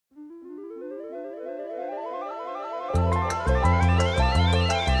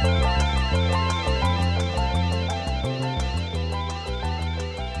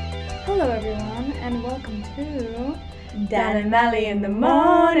welcome to Dan and Melly in the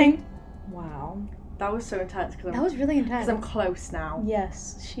morning. Wow. That was so intense. That was really intense. Because I'm close now.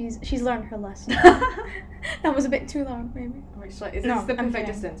 Yes, she's learned her lesson. That was a bit too loud, maybe. Is this the perfect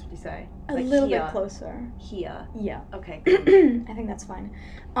distance, would you say? A little bit closer. Here? Yeah. Okay. I think that's fine.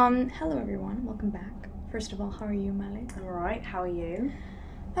 Hello everyone, welcome back. First of all, how are you, Melly? I'm alright, how are you?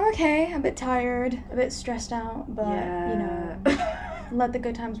 I'm okay, a bit tired, a bit stressed out, but, you know, let the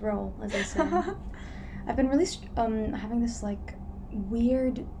good times roll, as they say. I've been really having this, like,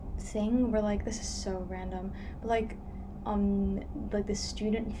 weird thing where, like, this is so random, but, like, the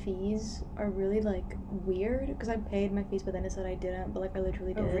student fees are really, like, weird, because I paid my fees, but then it said I didn't, but, like, I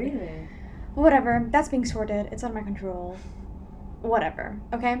literally did. Oh, really? Whatever, that's being sorted, it's out of my control. Whatever,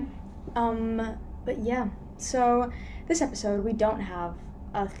 okay? But yeah, so this episode, we don't have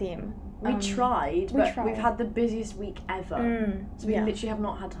a theme. We tried, but we've had the busiest week ever. So we literally have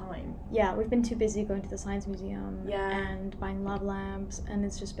not had time. Yeah, we've been too busy going to the Science Museum and buying lab lamps, and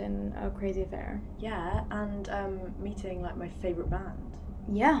it's just been a crazy affair. Yeah, and meeting, like, my favourite band.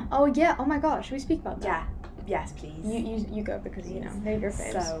 Yeah. Oh, yeah. Oh, my gosh. Should we speak about that? Yeah. Yes, please. You go, because, you know, they're your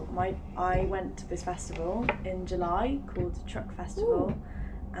faves. So, I went to this festival in July called Truck Festival. Ooh.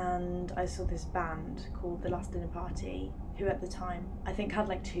 And I saw this band called The Last Dinner Party, who at the time I think had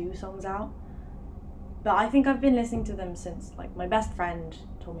like 2 songs out. But I think I've been listening to them since, like, my best friend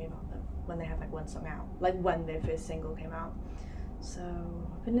told me about them when they had like 1 song out, like when their first single came out. So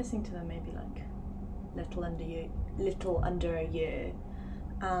I've been listening to them maybe like little under a year.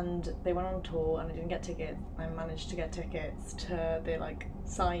 And they went on tour and I didn't get tickets. I managed to get tickets to their like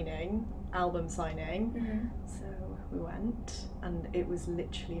album signing. Mm-hmm. So we went and it was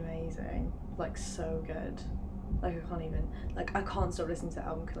literally amazing, like so good. Like I can't stop listening to the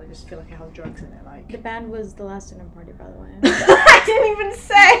album because I just feel like I have drugs in it. Like, the band was The Last Dinner Party, by the way. I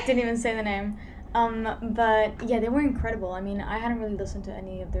didn't even say the name. But yeah, they were incredible. I mean, I hadn't really listened to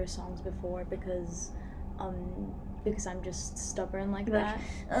any of their songs before because I'm just stubborn like that.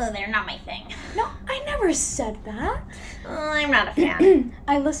 Oh, they're not my thing. No, I never said that. I'm not a fan.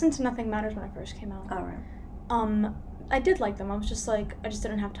 I listened to Nothing Matters when I first came out. Oh, right. I did like them. I was just like, I just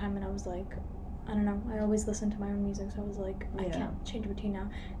didn't have time, and I was like, I don't know, I always listen to my own music, so I was like, I can't change routine now.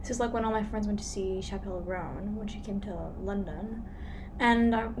 This is like when all my friends went to see Chappelle Roan when she came to London.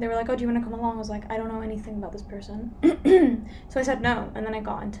 And they were like, oh, do you want to come along? I was like, I don't know anything about this person. So I said no, and then I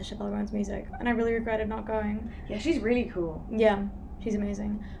got into Chappelle Roan's music, and I really regretted not going. Yeah, she's really cool. Yeah, she's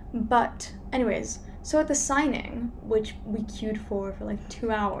amazing. But, anyways, so at the signing, which we queued for like 2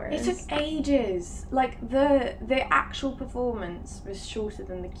 hours. It took ages. Like, the actual performance was shorter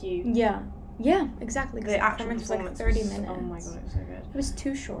than the queue. Yeah, exactly. The actual performance was like 30 minutes. Oh my god, it was so good. It was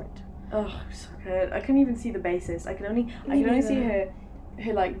too short. Oh, it was so good. I couldn't even see the bassist. I could only see her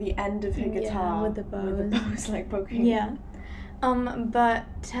like the end of her guitar with the bows like poking. Yeah. But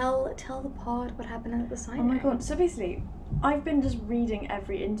tell the pod what happened at the signing. Oh my god. So basically, I've been just reading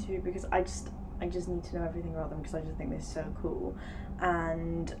every interview because I just need to know everything about them because I just think they're so cool.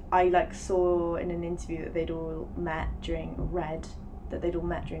 And I like saw in an interview that they'd all met during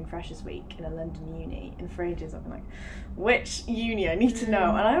Freshers Week in a London uni, and for ages I've been like, which uni? I need to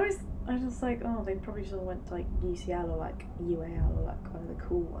know. And I was just like, oh, they probably just all went to like UCL or like UAL or like one of the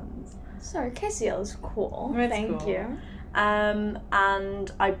cool ones. Sorry, KCL is cool. Thank cool. you.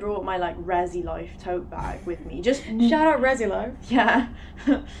 And I brought my like Resi Life tote bag with me. Just shout out Resi Life. Yeah,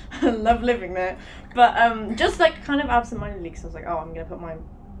 I love living there. But just like kind of absentmindedly, because I was like, oh, I'm gonna put my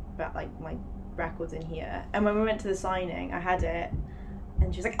records in here. And when we went to the signing, I had it.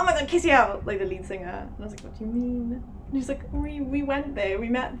 And she was like, oh my god, KCL, like the lead singer. And I was like, what do you mean? And she's like, we went there, we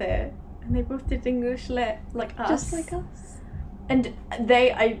met there. And they both did English lit, like us. Just like us. And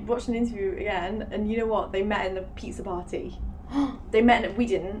I watched an interview again, and you know what? They met in the pizza party. We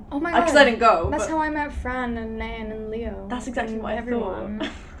didn't. Oh my god. Because I didn't go. That's how I met Fran and Nan and Leo. That's exactly what everyone. I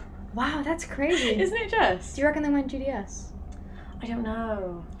thought. Wow, that's crazy. Isn't it just? Do you reckon they went GDS? I don't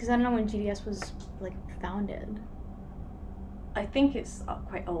know. Because I don't know when GDS was, like, founded. I think it's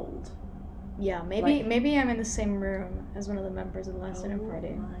quite old. Yeah, maybe I'm in the same room as one of the members of the Last Dinner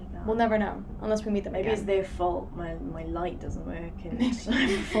Party. Oh my god. We'll never know unless we meet them maybe again. It's their fault. My light doesn't work and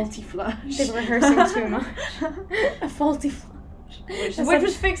I'm a faulty flash. They were rehearsing too much. A faulty flash. Which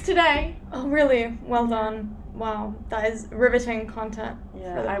was fixed today. Oh really? Well done. Wow, that is riveting content.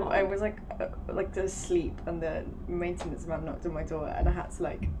 Yeah, I was like asleep, and the maintenance man knocked on my door, and I had to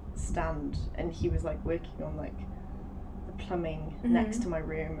like stand, and he was like working on like the plumbing next to my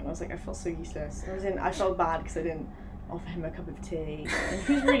room, and I was like, I felt so useless. I felt bad because I didn't offer him a cup of tea. And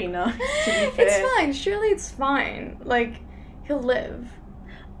he was really nice, to be fair. It's fine. Surely it's fine. Like, he'll live.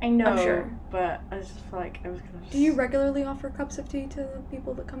 I know, I'm sure. but I just feel like I was gonna. Do you regularly offer cups of tea to the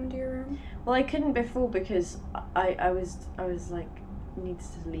people that come into your room? Well, I couldn't before because I was like needed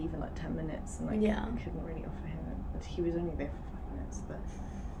to leave in like 10 minutes and like Yeah. I couldn't really offer him it. He was only there for 5 minutes, but.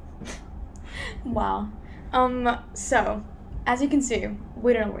 Wow. So, as you can see,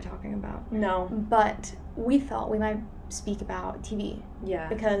 we don't know what we're talking about. No. But we thought we might speak about TV. Yeah.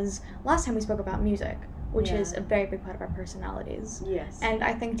 Because last time we spoke about music, which Yeah. is a very big part of our personalities. Yes. And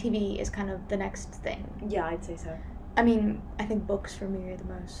I think TV is kind of the next thing. Yeah, I'd say so. I mean, I think books for me are the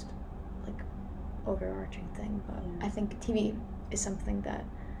most, like, overarching thing, but Yeah. I think TV is something that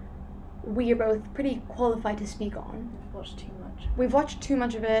we are both pretty qualified to speak on. I've watched too much. We've watched too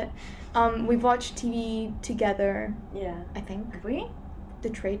much of it. We've watched TV together, Yeah. I think. Have we? The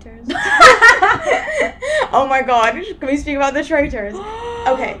Traitors. Oh my god, can we speak about The Traitors?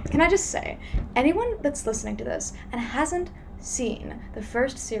 Okay, can I just say, anyone that's listening to this and hasn't seen the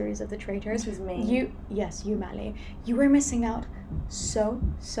first series of The Traitors, Which was me. you, Mally, you were missing out so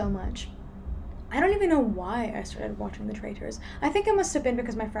much. I don't even know why I started watching The Traitors. I think it must have been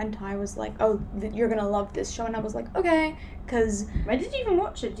because my friend Ty was like, oh, you're gonna love this show, and I was like, okay, because, When did you even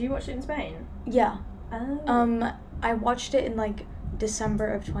watch it? Did you watch it in Spain? yeah. Oh. I watched it in, like, December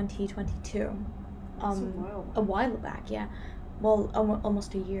of 2022. That's a while. A while back, yeah. Well,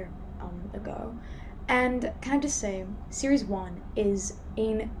 almost a year ago. And can I just say, Series 1 is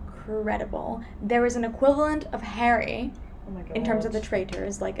incredible. There is an equivalent of Harry Oh my god. in terms of the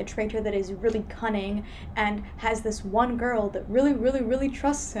traitors, like a traitor that is really cunning and has this one girl that really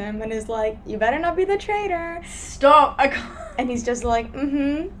trusts him and is like, you better not be the traitor. Stop! I can't. And he's just like,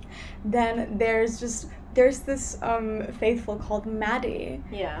 Then there's this faithful called Maddie,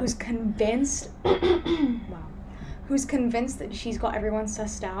 Yeah. who's convinced who's convinced that she's got everyone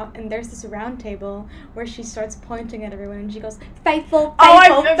sussed out, and there's this round table where she starts pointing at everyone and she goes, faithful,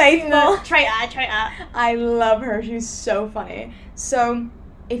 I've seen faithful. that. Traitor. I love her. She's so funny. So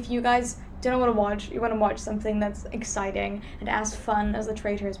if you guys don't want to watch, you want to watch something that's exciting and as fun as The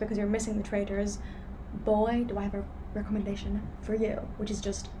Traitors because you're missing The Traitors, boy, do I have a recommendation for you, which is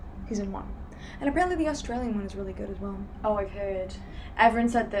just season 1. And apparently the Australian one is really good as well. Oh, I've heard. Everyone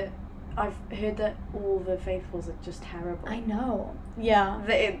said that. I've heard that all the faithfuls are just terrible. I know. Yeah.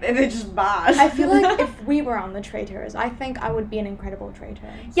 They're just bad. I feel like if we were on The Traitors, I think I would be an incredible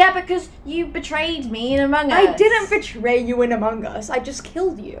traitor. Yeah, because you betrayed me in Among Us. I didn't betray you in Among Us. I just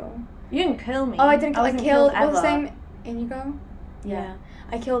killed you. You didn't kill me. Oh, I didn't. I wasn't killed. ever. What's his name? Inigo. Yeah.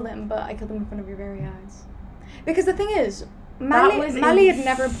 I killed him, but I killed him in front of your very eyes. Because the thing is, That was Mally had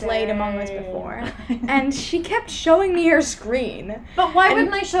never played Among Us insane. before, and she kept showing me her screen. But why And-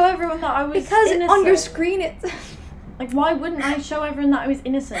 wouldn't I show everyone that I was Because innocent? on your screen it's... Like, why wouldn't I show everyone that I was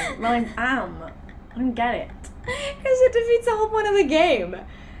innocent when I am? I don't get it. Because it defeats the whole point of the game.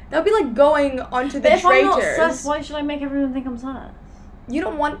 That would be like going onto the But if I'm traitors. not sus, why should I make everyone think I'm sus? You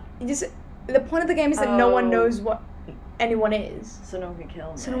don't want... the point of the game is that no one Oh. knows what anyone is. So no one can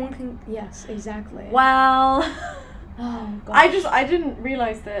kill me. So no one can... Yes, exactly. Well... Oh, gosh. I didn't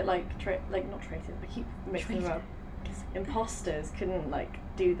realise that not traitors, I keep mixing them up. Imposters couldn't like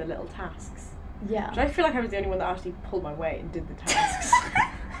do the little tasks. Yeah. Which I feel like I was the only one that actually pulled my weight and did the tasks.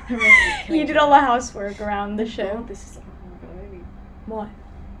 Everyone else was killing You did me. all the housework around the Oh, show. this is maybe What?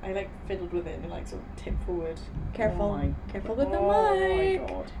 I like fiddled with it and like sort of tipped forward. Careful. Oh my, Careful with the oh mic. my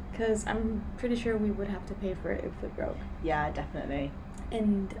god. Because I'm pretty sure we would have to pay for it if it broke. Yeah, definitely.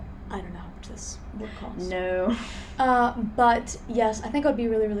 And I don't know how much this would cost. No. But yes, I think I'd be a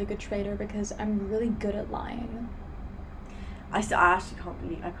really good trader because I'm really good at lying. I actually can't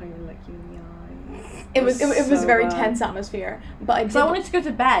believe I can't even look you in the eye. It was a so very bad. tense atmosphere. But I did. So I wanted to go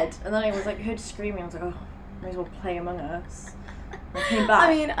to bed and then I was like heard screaming. I was like, oh, might as well play Among Us. I came back.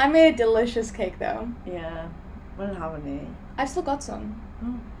 I mean, I made a delicious cake though. Yeah. I don't have any. I've still got some.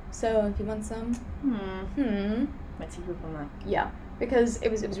 Oh. So if you want some, Might take you up on that. yeah, because it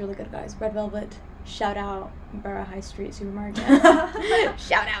was really good, guys. Red Velvet, shout out Borough High Street Supermarket.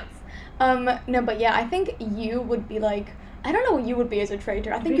 Shout outs. No, but yeah, I think you would be like, I don't know what you would be as a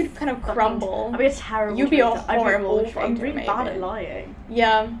traitor. I think you'd kind of crumble. I'd be a terrible You'd be a traitor. I'd horrible awful. I'm traitor, really bad maybe. at lying.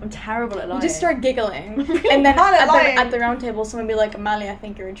 Yeah. I'm terrible at lying. You just start giggling. really And then bad at lying. at the round table, someone would be like, Mally, I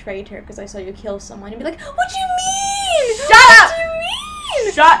think you're a traitor because I saw you kill someone. You'd be like, what do you mean? Shut what up! do you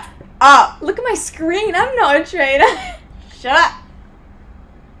mean? Shut up! Look at my screen. I'm not a traitor. Shut up!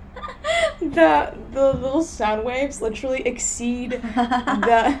 The little sound waves literally exceed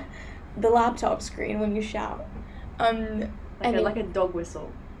the laptop screen when you shout. Like a dog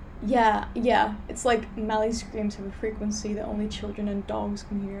whistle. Yeah. It's like Mally's screams have a frequency that only children and dogs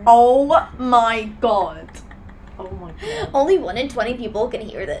can hear. Oh my god. Oh my god. Only 1 in 20 people can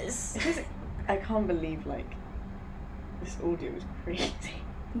hear this. I can't believe, like, this audio is crazy.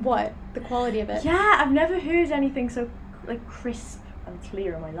 What? The quality of it? Yeah, I've never heard anything so, like, crisp and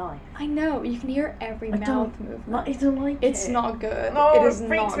clear in my life. I know, you can hear every mouth movement. I don't like it. It's not good. No, it is it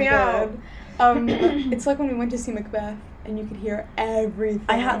freaks not me good. out. It's like when we went to see Macbeth and you could hear everything.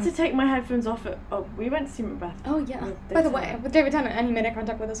 I had to take my headphones off we went to see Macbeth. Oh yeah. By the way, with David Tennant, and he made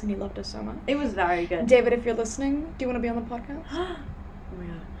contact with us and he loved us so much. It was very good. David, if you're listening, do you want to be on the podcast? Oh my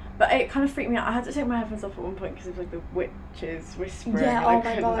god. But it kind of freaked me out. I had to take my headphones off at one point because it was like the witches whispering. Yeah, oh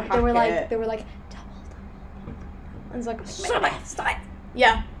my god. They were like double. And it's like, stop it.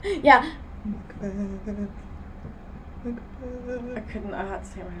 Yeah. Yeah. I couldn't, I had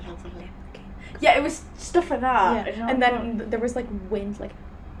to take my headphones off. Yeah, it was stuff like that. Yeah. And then there was like wind, like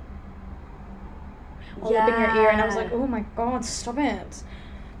all up in your ear, and I was like, oh my god, stop it.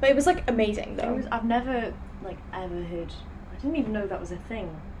 But it was like amazing though. I've never like ever heard. I didn't even know that was a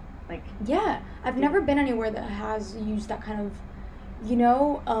thing. Like yeah, I've never been anywhere that has used that kind of, you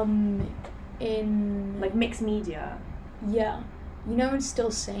know, in like mixed media. Yeah. You know, it's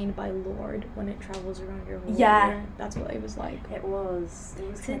Still Sane by Lorde when it travels around your whole ear. That's what it was like. It was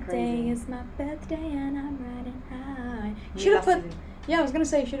kind of crazy. Today is my birthday and I'm riding high. You should have put. Yeah, I was gonna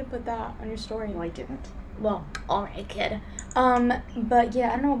say you should have put that on your story. No, I didn't. Well, alright, kid. But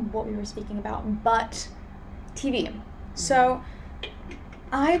yeah, I don't know what we were speaking about, but TV. So,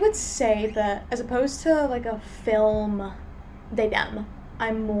 I would say that as opposed to like a film, they them,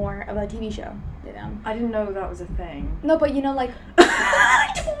 I'm more of a TV show. I didn't know that was a thing. No, but you know, like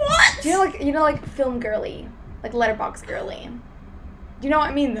what? Do you know like film girly, like letterbox girly? Do you know what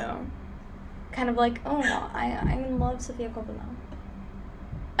I mean though? Kind of like, oh no, I love Sofia Coppola.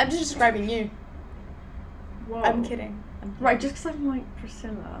 I'm just describing you. Whoa. I'm kidding. Right, just because I'm like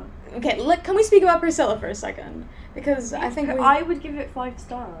Priscilla. Okay, can we speak about Priscilla for a second? Because I think I would give it 5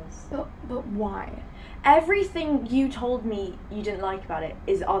 stars. But why? Everything you told me you didn't like about it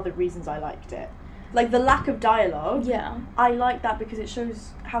are the reasons I liked it. Like the lack of dialogue. Yeah. I like that because it shows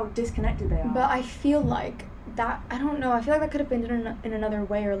how disconnected they are. But I feel like that, I don't know, I feel like that could have been done in another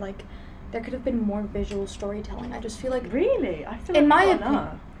way, or like there could have been more visual storytelling. I just feel like... Really? I feel like in my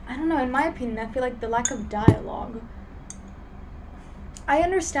opinion, I don't know, in my opinion, I feel like the lack of dialogue... I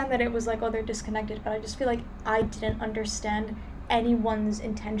understand that it was like, oh, they're disconnected, but I just feel like I didn't understand anyone's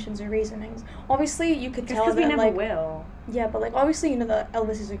intentions or reasonings. Obviously, you could tell that, we never like... will. Yeah, but like, obviously, you know that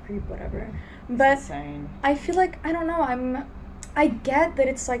Elvis is a creep, whatever. But insane. I feel like, I don't know, I get that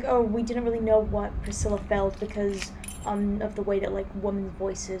it's like, oh, we didn't really know what Priscilla felt because of the way that like women's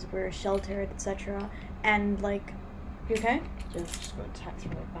voices were sheltered, etc. And like, you okay? Just got a text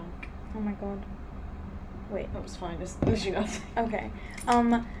from the bank. Oh my god. Wait. That was fine. It's literally nothing. Okay.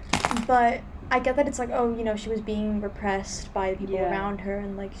 But I get that it's like, oh, you know, she was being repressed by the people around her,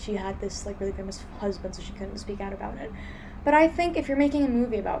 and like she had this like really famous husband, so she couldn't speak out about it. But I think if you're making a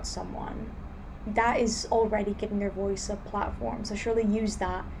movie about someone, that is already giving their voice a platform, so surely use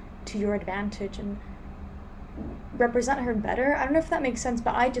that to your advantage and represent her better. I don't know if that makes sense,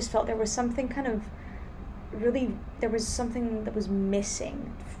 but I just felt there was something kind of there was something that was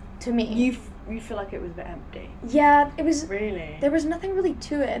missing to me. You feel like it was a bit empty? Yeah, it was. Really? There was nothing really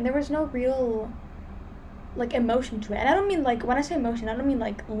to it, and there was no real like emotion to it. And I don't mean like, when I say emotion, I don't mean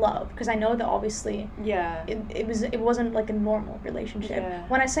like love, because I know that obviously it wasn't like a normal relationship. Yeah.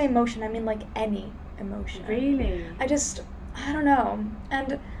 When I say emotion, I mean like any emotion. Really? I don't know.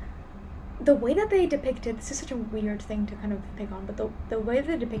 And the way that they depicted, this is such a weird thing to kind of pick on, but the way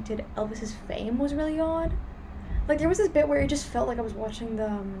they depicted Elvis's fame was really odd. Like there was this bit where it just felt like I was watching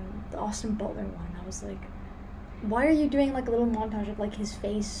the Austin Butler one. I was like, why are you doing like a little montage of like his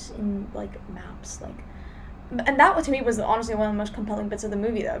face in like maps, like. And that, to me, was honestly one of the most compelling bits of the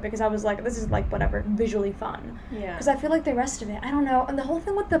movie, though, because I was like, this is, like, whatever, visually fun. Yeah. Because I feel like the rest of it, I don't know, and the whole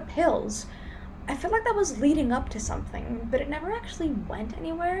thing with the pills, I feel like that was leading up to something, but it never actually went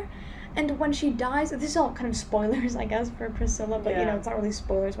anywhere. And when she dies, this is all kind of spoilers, I guess, for Priscilla, but, you know, it's not really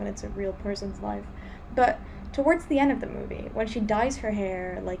spoilers when it's a real person's life. But towards the end of the movie, when she dyes her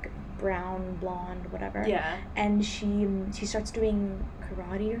hair, like, brown, blonde, whatever, and she starts doing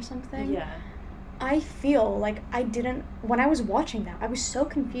karate or something. Yeah. I feel like when I was watching that, I was so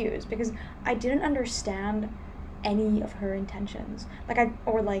confused because I didn't understand any of her intentions.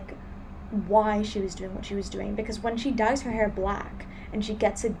 Or why she was doing what she was doing. Because when she dyes her hair black and she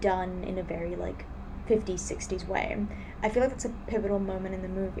gets it done in a very, like, 50s, 60s way, I feel like that's a pivotal moment in the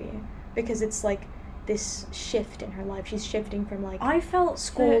movie. Because it's, like, this shift in her life. She's shifting from, like, I felt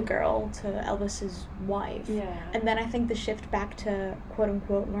schoolgirl to Elvis's wife. Yeah. And then I think the shift back to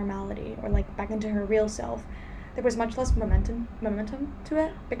quote-unquote normality, or, like, back into her real self, there was much less momentum to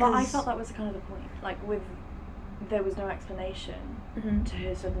it. Because But I felt that was kind of the point. Like there was no explanation to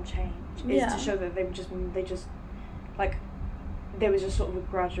her sudden change. Is to show that they just like there was just sort of a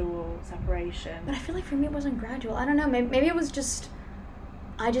gradual separation. But I feel like for me it wasn't gradual. I don't know. Maybe it was just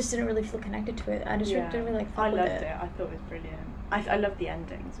I just didn't really feel connected to it. I just didn't really like. I loved it. I thought it was brilliant. I loved the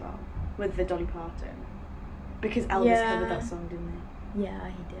ending as well with the Dolly Parton because Elvis covered that song, didn't he?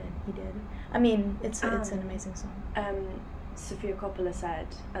 Yeah, he did. I mean, it's an amazing song. Sofia Coppola said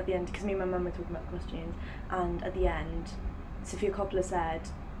at the end, because me and my mum were talking about the costumes, and at the end, Sofia Coppola said,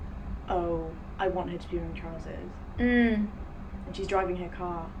 "Oh, I want her to be wearing trousers." And she's driving her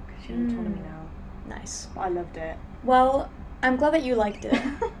car because she has autonomy now. Nice. But I loved it. Well, I'm glad that you liked it,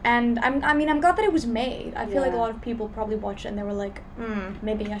 and I'm glad that it was made. I feel like a lot of people probably watched it and they were like,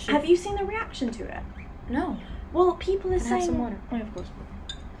 maybe I should. Have you seen the reaction to it? No. Well, people are saying. Have some water. Oh, of course.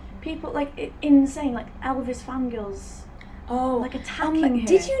 People insane, like Elvis fangirls. Oh, like attacking her.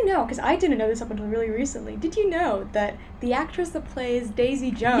 Did you know? Because I didn't know this up until really recently. Did you know that the actress that plays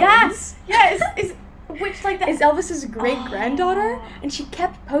Daisy Jones? Yes. Which like that is Elvis's great granddaughter, and she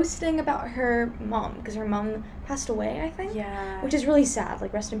kept posting about her mom because her mom passed away, I think. Yeah. Which is really sad.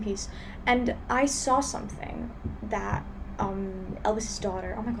 Like, rest in peace. And I saw something that Elvis's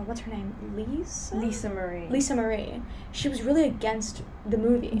daughter. Oh my God, what's her name? Lisa Marie. Lisa Marie. She was really against the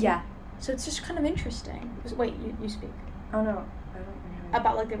movie. Yeah. So it's just kind of interesting. Wait, you speak. Oh no, I don't really know.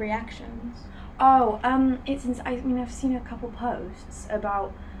 About like the reactions. Oh, I've seen a couple posts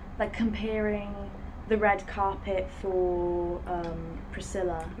about like comparing the red carpet for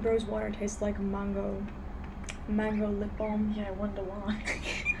Priscilla. Rose water tastes like mango lip balm. Yeah, I wonder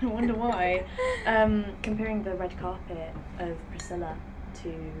why. Comparing the red carpet of Priscilla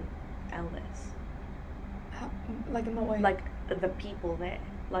to Elvis. Like in what way? Like the people there.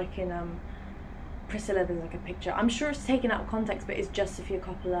 Like in Priscilla, there's like a picture. I'm sure it's taken out of context, but it's just Sofia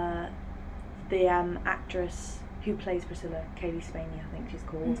Coppola, the actress who plays Priscilla, Kaylee Spaney, I think she's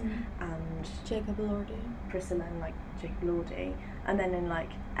called, and Jacob Elordi. Priscilla and like Jacob Elordi, and then in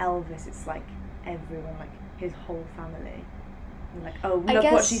like Elvis, it's like everyone, like his whole family. And like, oh, look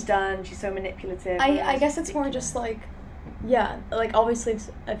what she's done. She's so manipulative. I guess it's more just like, yeah, like obviously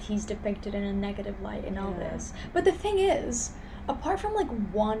if he's depicted in a negative light in Elvis, but the thing is, apart from like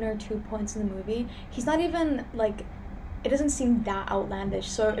 1 or 2 points in the movie, he's not even like. It doesn't seem that outlandish.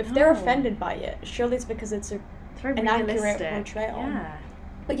 So if they're offended by it, surely it's because it's an accurate portrayal. Yeah.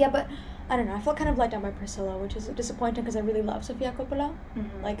 But I don't know. I felt kind of let down by Priscilla, which is disappointing because I really love Sofia Coppola.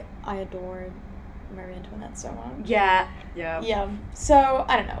 Like, I adored Marie Antoinette so much. Yeah. So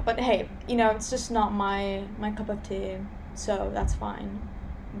I don't know. But hey, it's just not my cup of tea. So that's fine.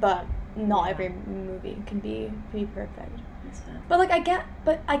 But not every movie can be perfect. But like I get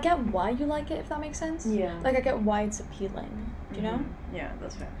why you like it, if that makes sense. Yeah. Like I get why it's appealing. Do you know? Yeah,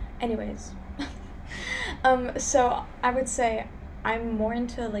 that's fair. Anyways, so I would say I'm more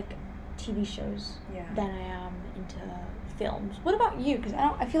into like TV shows than I am into films. What about you? Because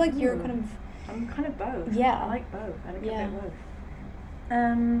I feel like you're kind of. I'm kind of both. Yeah. I like both. I like a bit of both. I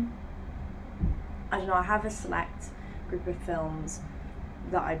don't know. I have a select group of films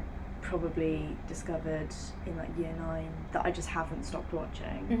that I probably discovered in like year 9 that I just haven't stopped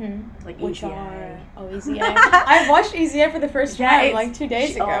watching. Like Which Easy are Easy A. I watched Easy A for the first time like 2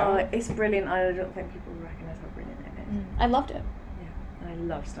 days ago. Oh, it's brilliant. I don't think people recognise how brilliant it is. I loved it. Yeah, and I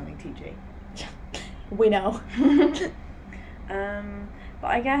love Stunning TG. We know. But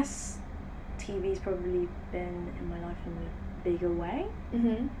I guess TV's probably been in my life in a bigger way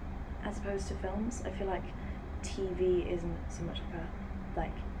as opposed to films. I feel like TV isn't so much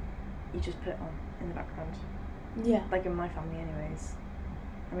like you just put it on in the background. Yeah. Like in my family anyways.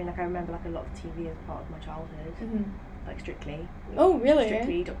 I mean, like I remember like a lot of TV as part of my childhood. Like Strictly. Oh, really?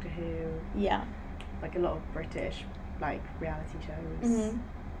 Strictly, Doctor Who. Yeah. Like a lot of British like reality shows.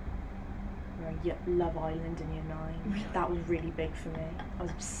 Love Island in year 9. That was really big for me. I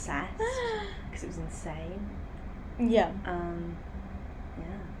was obsessed because it was insane. Yeah.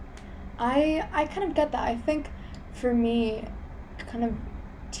 Yeah. I kind of get that. I think for me, kind of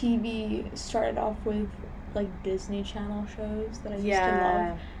TV started off with like Disney Channel shows that I used to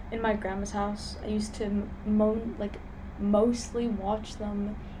love. In my grandma's house, I used to mostly watch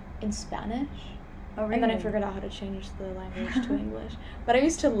them in Spanish. Oh, really? And then I figured out how to change the language to English. But I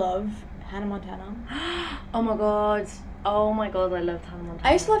used to love Hannah Montana. Oh my god, I loved Hannah Montana.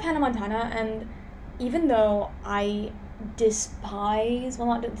 I used to love Hannah Montana, and even though I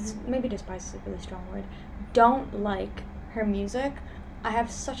maybe despise is a really strong word, don't like her music, I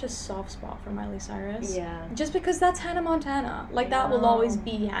have such a soft spot for Miley Cyrus. Yeah. Just because that's Hannah Montana. Like, that will always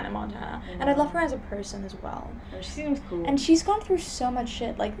be Hannah Montana. And I love her as a person as well. And she seems cool. And she's gone through so much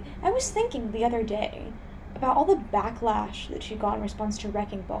shit. Like, I was thinking the other day about all the backlash that she got in response to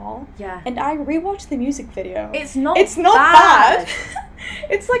Wrecking Ball. Yeah. And I rewatched the music video. It's not bad.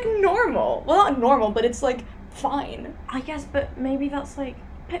 It's, like, normal. Well, not normal, but it's, like, fine. I guess, but maybe that's, like...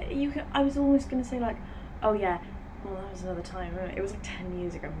 I was almost going to say, like, oh, yeah... Well, that was another time. It was like 10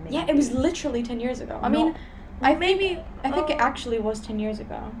 years ago, maybe. Yeah, it was literally 10 years ago. I think it actually was 10 years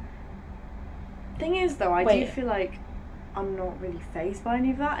ago. Thing is, though, I do feel like I'm not really fazed by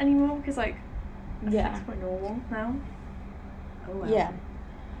any of that anymore, because, like, I think it's quite normal now. Oh, well. Yeah.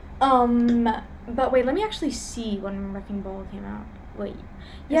 But wait, let me actually see when Wrecking Ball came out. Wait.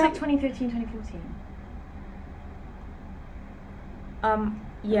 Yeah. It's like 2013, 2014.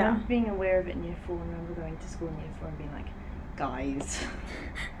 Yeah. I remember being aware of it in year 4, and I remember going to school in year 4 and being like, guys,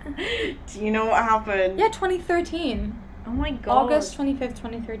 do you know what happened? Yeah, 2013. Oh my god. August 25th,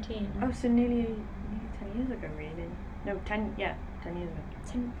 2013. Oh, so nearly 10 years ago, really. No, 10 years ago.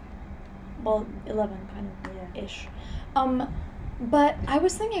 11, kind of, ish. But I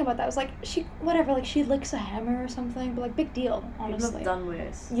was thinking about that. I was like, she licks a hammer or something, but, like, big deal, honestly. People have done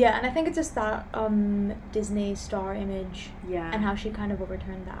worse. Yeah, and I think it's just that, Disney star image. Yeah. And how she kind of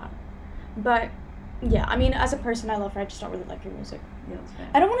overturned that. But, yeah, I mean, as a person, I love her. I just don't really like her music. Yeah, that's fair.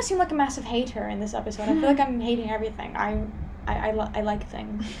 I don't want to seem like a massive hater in this episode. I feel like I'm hating everything. I like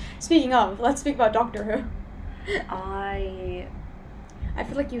things. Speaking of, let's speak about Doctor Who. I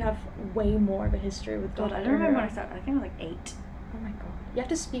feel like you have way more of a history with Doctor Who. I don't remember when I started. I think I was like 8. Oh my god. You have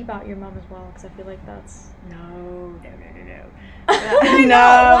to speak about your mum as well, because I feel like that's... No. Why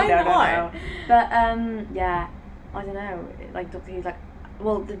not? But, yeah, I don't know. Like, Doctor Who's like...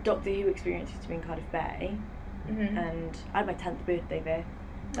 Well, the Doctor Who experience used to be in Cardiff Bay. Mm-hmm. And I had my 10th birthday there.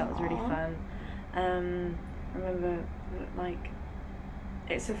 That was really fun. I remember, like...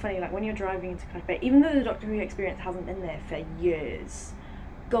 It's so funny, like, when you're driving into Cardiff Bay, even though the Doctor Who experience hasn't been there for years...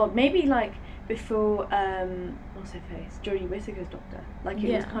 God, maybe, like... Before, what's her face? Jodie Whittaker's Doctor. Like,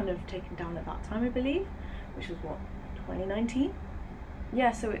 it was kind of taken down at that time, I believe, which was, 2019?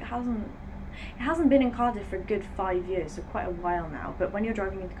 Yeah, so it hasn't been in Cardiff for a good 5 years, so quite a while now, but when you're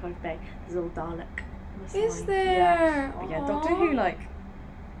driving into Cardiff Bay, there's a little Dalek on the side. Is there? Yeah. But yeah, Doctor Who, like,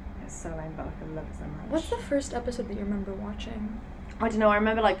 it's so lame, but, like, I love it so much. What's the first episode that you remember watching? I don't know, I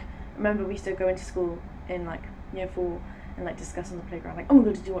remember we used to go into school in, like, year 4, and, like, discuss on the playground, like, oh my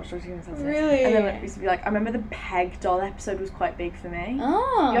god, did you watch Doctor Who on Saturday? Really? And then, like, we used to be like, I remember the Peg doll episode was quite big for me.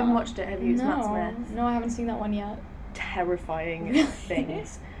 Oh. You haven't watched it, have you? It's Matt Smith. No, I haven't seen that one yet. Terrifying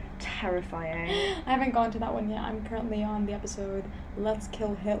things. Terrifying. I haven't gone to that one yet. I'm currently on the episode Let's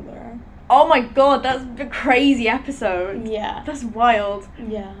Kill Hitler. Oh my god, that's a crazy episode. Yeah. That's wild.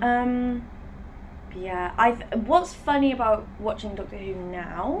 Yeah. Yeah, what's funny about watching Doctor Who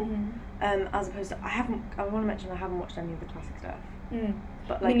now, Mm-hmm. As opposed to, I want to mention I haven't watched any of the classic stuff. Mm.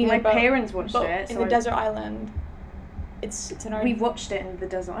 But, like, my parents watched it. In the Desert Island. It's an art. We've watched it in the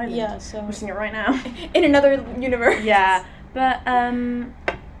Desert Island. Yeah, so... We're watching it right now. In another universe. Yeah, but,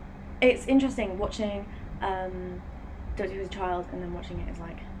 it's interesting watching, Doctor Who as a child and then watching it as,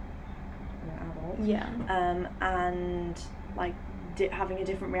 like, an adult. Yeah. And, like, having a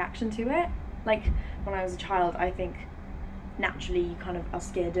different reaction to it. Like, when I was a child, I think naturally you kind of are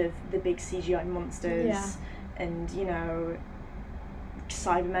scared of the big CGI monsters. Yeah. And, you know,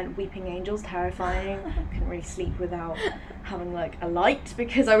 Cybermen, weeping angels, terrifying. Couldn't really sleep without having, like, a light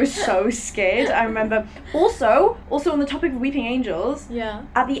because I was so scared. I remember, also on the topic of weeping angels, Yeah.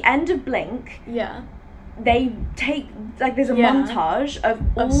 at the end of Blink, Yeah. they take, like, there's a montage of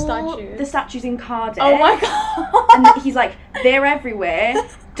all statues. the statues in Cardiff. Oh my god. And he's like, they're everywhere.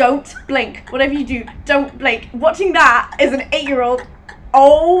 Don't blink. Whatever you do, don't blink. Watching that as an 8-year-old,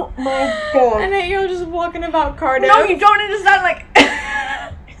 oh my god. An 8-year-old just walking about Cardiff. No, you don't understand, like,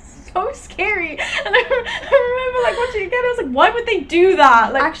 it's so scary. And I remember, like, watching it again, I was like, why would they do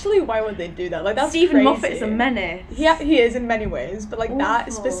that? Like, actually, why would they do that? Like, that's Stephen crazy. Moffat is a menace. Yeah, he is in many ways, but, like, that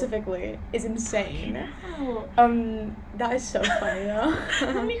Awful. specifically is insane. Wow. That is so funny, though.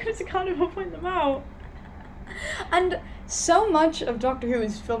 And you could kind of point them out. And so much of Doctor Who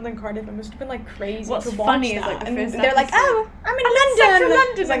is filmed in Cardiff. It must have been, like, crazy What's to watch funny that. is, like, the and first they're like, episode- oh, I'm in I'm in London. central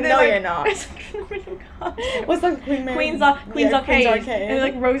London. It's like, And no, they're like, you're not. It's like in the middle of Cardiff. What's like Queen's Queen's Arcade. Arcade. And,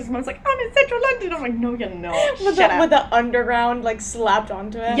 like, Rose's mom's like, I'm in central London. I'm like, no, you're not. With the underground, like, slapped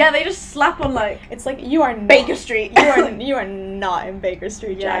onto it. Yeah, they just slap on, like, It's like, you are not. Baker Street. You are not in Baker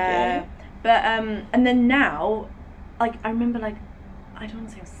Street, Yeah. Jackie. But, and then now, like, I remember, like, I don't want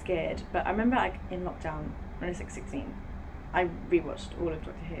to say I was scared, but I remember, like, in lockdown, when I was, like, 16, I rewatched all of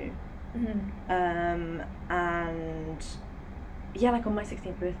Doctor Who. And yeah, like on my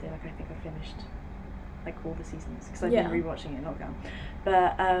 16th birthday, like I think I finished like all the seasons because I've been rewatching it in lockdown.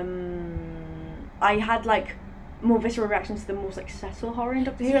 But I had like more visceral reactions to the more like subtle horror in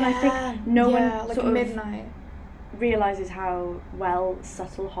Doctor Who, and I think no one like sort of Midnight realizes how well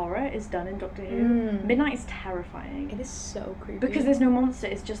subtle horror is done in Doctor Who. Midnight is terrifying. It is so creepy because there's no monster;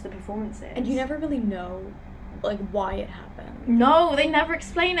 it's just the performances, and you never really know like why it happened. No, they never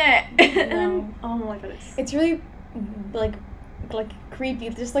explain it. No. Oh my god, it's really like creepy.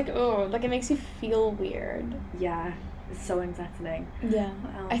 It's just like like it makes you feel weird. Yeah. It's so unsettling. Yeah.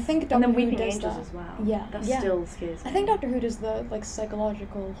 What else? I think Doctor Who Weeping does Angels that as well. Yeah. That still scares me. I think Doctor Who does the like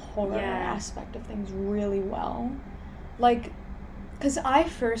psychological horror aspect of things really well. Like, because I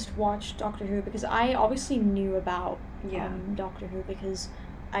first watched Doctor Who because I obviously knew about Doctor Who because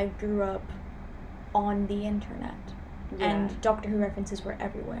I grew up on the internet. And Doctor Who references were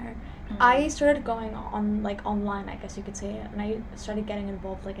everywhere. I started going on like online, I guess you could say, and I started getting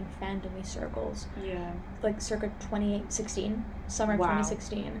involved like in fandom-y circles. Yeah. Like circa 2016, summer of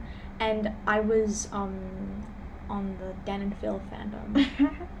 2016, and I was on the Dan and Phil fandom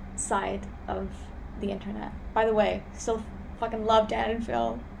side of the internet. By the way, still fucking love Dan and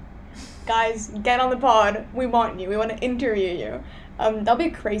Phil. Guys, get on the pod. We want you. We want to interview you. That'll be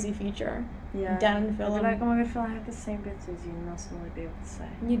a crazy feature. Yeah. Dan and Phil. I'd be like, oh my god, Phil, I have the same birthday as you, and that's what I'd be able to say.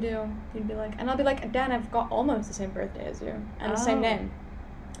 You do. You'd be like, and I'll be like, Dan, I've got almost the same birthday as you, and the same name.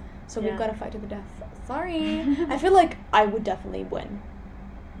 So we've got to fight to the death. Sorry. I feel like I would definitely win.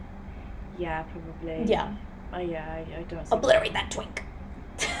 Yeah, probably. Yeah. I don't see Obliterate that twink.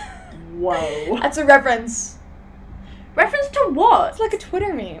 Whoa. That's a reference. Reference to what? It's like a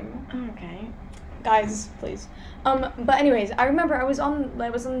Twitter meme. Okay. Guys, please. But anyways, I remember I was on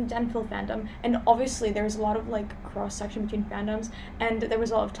Dan Phil fandom, and obviously there was a lot of like cross section between fandoms, and there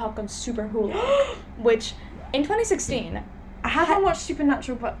was a lot of talk of Super Hulk, which in 2016. I haven't watched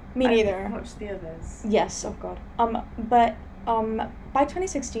Supernatural, but me neither. I've watched the others. Yes, oh god. But by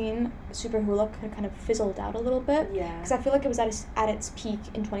 2016, Super Hulk had kind of fizzled out a little bit. Yeah. Because I feel like it was at its peak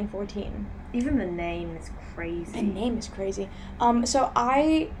in 2014. Even the name is crazy. The name is crazy. So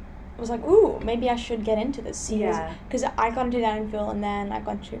I was like, ooh, maybe I should get into this. Yeah. Because I got into Dan and Phil, and then I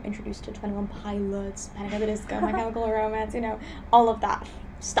got introduced to 21 Pilots, Panic! At the Disco, My Chemical Romance, all of that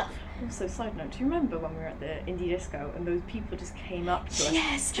stuff. Also, side note, do you remember when we were at the indie disco and those people just came up to us?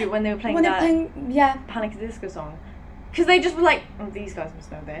 Yes. When they were playing Panic! At the Disco song? Because they just were like, oh, these guys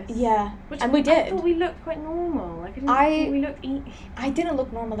must know this. Yeah. And we did. I thought we looked quite normal. Like, I didn't think we looked... I didn't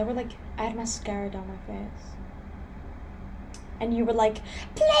look normal. They were like, I had mascara down my face. And you were like,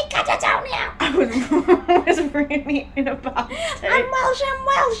 play Catatonia! I was really in a bad state. I'm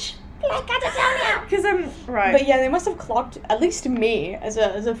Welsh! Play Catatonia! Because right. But yeah, they must have clocked, at least me, as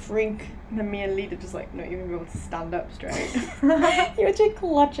a freak. And then me and Lita just like not even be able to stand up straight. You were just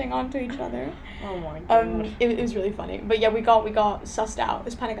clutching onto each other. Oh my god. It was really funny. But yeah, we got sussed out. It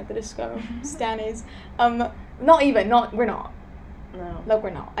was Panic! At the Disco. Stannies. We're not. No. Like,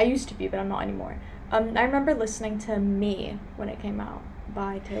 we're not. I used to be, but I'm not anymore. I remember listening to Me when it came out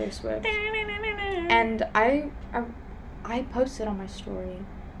by Taylor Swift. And I posted on my story,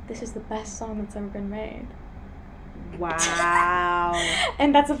 this is the best song that's ever been made. Wow.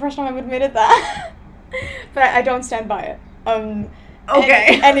 And that's the first time I've admitted that. But I don't stand by it.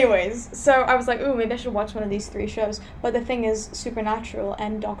 Okay. Anyways, so I was like, ooh, maybe I should watch one of these 3 shows. But the thing is, Supernatural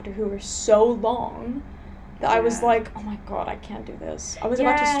and Doctor Who are so long that I was like, oh my god, I can't do this. I was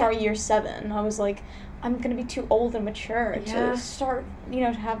about to start year 7. I was like, I'm gonna be too old and mature to start,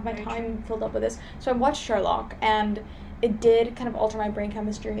 to have my time filled up with this. So I watched Sherlock, and it did kind of alter my brain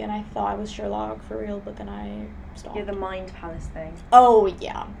chemistry, and I thought I was Sherlock for real, but then I stopped. Yeah, the Mind Palace thing. Oh,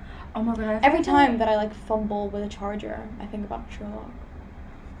 yeah. Oh my god. Every time that I fumble with a charger, I think about Sherlock.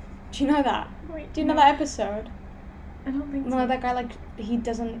 Do you know that? Wait, do you know that episode? I don't think so. No, that guy, he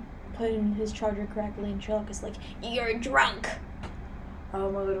doesn't put in his charger correctly, and Sherlock is like, you're drunk.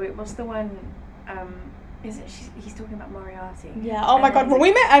 Oh my god, wait, what's the one, he's talking about Moriarty. Yeah, oh my god, when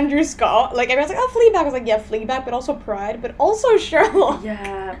we met Andrew Scott, everyone's like, oh, Fleabag. I was like, yeah, Fleabag, but also Pride, but also Sherlock.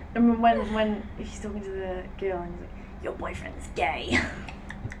 Yeah, I mean, when he's talking to the girl, and he's like, your boyfriend's gay.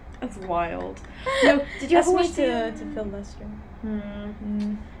 That's wild. No, did you ever watch to Phil Lester.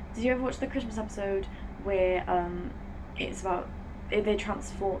 Did you ever watch the Christmas episode where it's about they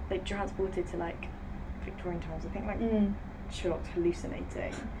transported to Victorian times? I think Sherlock's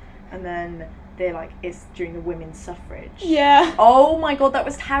hallucinating, and then they're it's during the women's suffrage. Yeah. Oh my god, that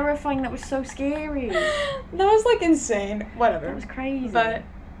was terrifying. That was so scary. That was insane. Whatever. That was crazy. But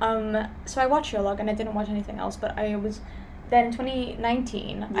so I watched Sherlock, and I didn't watch anything else. But I was then in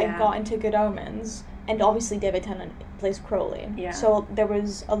 2019, I got into Good Omens, and obviously David Tennant plays Crowley. Yeah. So there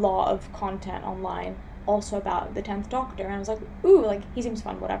was a lot of content online also about the 10th Doctor, and I was like, ooh, like, he seems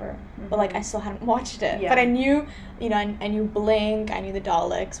fun, whatever. But, like, I still hadn't watched it. Yeah. But I knew, you know, I knew Blink, I knew the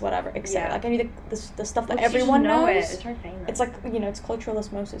Daleks, whatever, etc. Yeah. Like, I knew the stuff that everyone knows. It's very famous. It's like, you know, it's cultural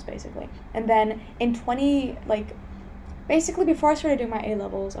osmosis, basically. And then in basically before I started doing my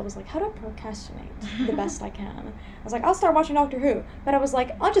A-levels, I was like, how do I procrastinate the best I can? I was like, I'll start watching Doctor Who. But I was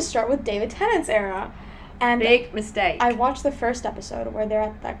like, I'll just start with David Tennant's era. And big mistake. I watched the first episode where they're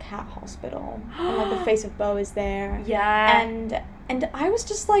at that cat hospital and like the face of Bo is there. Yeah. And I was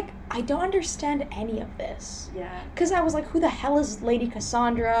just like, I don't understand any of this. Yeah. Because I was like, who the hell is Lady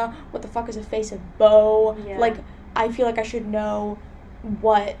Cassandra? What the fuck is a face of Bo? Yeah. Like, I feel like I should know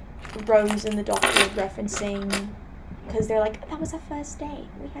what Rose and the Doctor are referencing. Because they're like, that was the first day.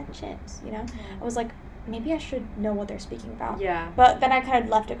 We had chips, you know? I was like, maybe I should know what they're speaking about. Yeah. But then I kind of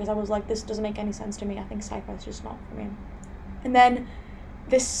left it because I was like, this doesn't make any sense to me. I think sci-fi is just not for me. And then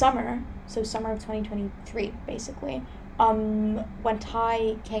this summer, so summer of 2023, basically, when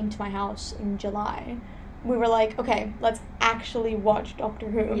Ty came to my house in July, we were like, okay, let's actually watch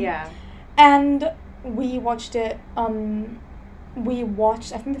Doctor Who. Yeah. And we watched it, I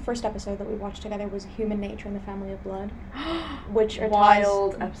think the first episode that we watched together was Human Nature and the Family of Blood, which are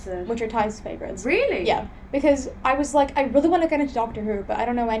Ty's favorites. Really? Yeah, because I was like, I really want to get into Doctor Who, but I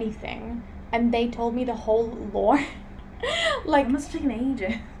don't know anything, and they told me the whole lore. Like, it must have taken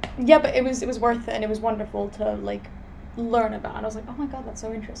ages. Yeah, but it was worth it, and it was wonderful to like learn about. And I was like, oh my god, that's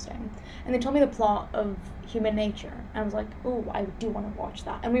so interesting. And they told me the plot of Human Nature, and I was like, oh, I do want to watch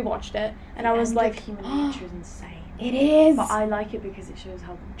that. And we watched it, and I was like, Human Nature is insane. It is. But I like it because it shows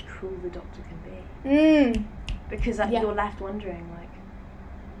how cruel the Doctor can be. Because you're left wondering, like,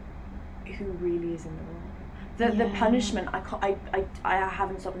 who really is in the world. The punishment, I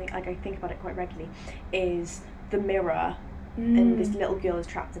haven't stopped thinking, like, I think about it quite regularly, is the mirror, and this little girl is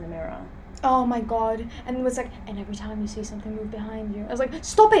trapped in a mirror. Oh my god. And it was like, and every time you see something move behind you, I was like,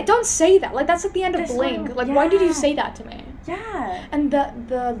 stop it, don't say that. Like, that's at the end of Blink. Like, why did you say that to me? Yeah. And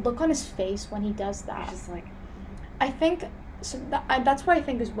the look on his face when he does that. It's just like, I think, so that's why I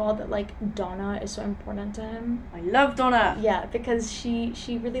think as well that, like, Donna is so important to him. I love Donna. Yeah, because she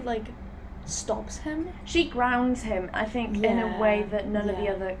really, like, stops him. She grounds him, I think, in a way that none of the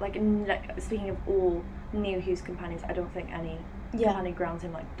other, like, speaking of all New Who's companions, I don't think any companion grounds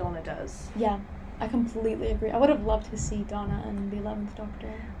him like Donna does. Yeah, I completely agree. I would have loved to see Donna and the 11th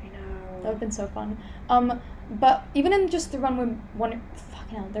Doctor. I know. That would have been so fun. But even in just the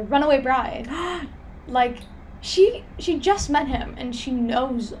Runaway Bride, like, she just met him and she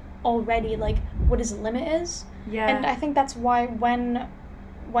knows already, like, what his limit is. Yeah. And I think that's why when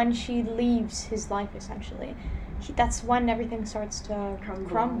she leaves his life, essentially, that's when everything starts to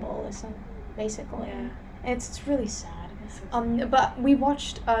crumble basically. Yeah. And it's really sad. But we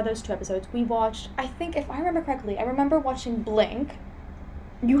watched those 2 episodes. We watched, I think, if I remember correctly, I remember watching Blink.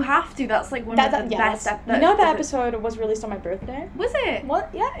 You have to. That's like one of the best episodes. You know that episode was released on my birthday? Was it? What?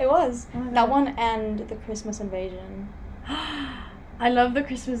 Yeah, it was. That one and the Christmas Invasion. I love the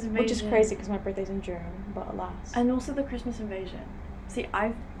Christmas Invasion. Which is crazy because my birthday's in June, but alas. And also the Christmas Invasion. See,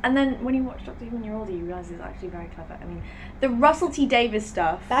 and then when you watch Doctor Who when you're older, you realise it's actually very clever. I mean, the Russell T Davies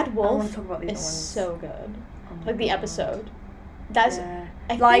stuff. Bad Wolf I want to talk about these is ones. so good. Oh like the God. episode. That's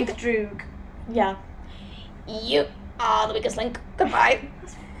Live Droog. Yeah. You are the weakest link. Goodbye.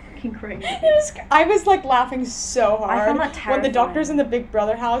 That's fucking crazy. I was like laughing so hard. I found that terrifying. When the Doctor's in the Big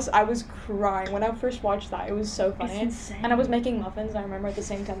Brother house, I was crying. When I first watched that, it was so funny. It's insane. And I was making muffins, I remember, at the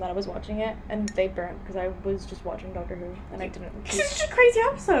same time that I was watching it, and they burnt because I was just watching Doctor Who, and I didn't. It's such a crazy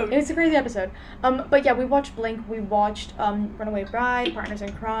episode. It's a crazy episode. But yeah, we watched Blink, we watched Runaway Bride, Partners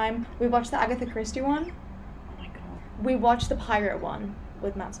in Crime, we watched the Agatha Christie one. Oh my god. We watched the Pirate one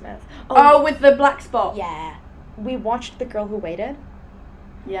with Matt Smith. Oh, with the black spot. Yeah. We watched The Girl Who Waited.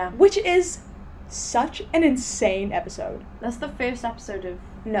 Yeah. Which is such an insane episode. That's the first episode of...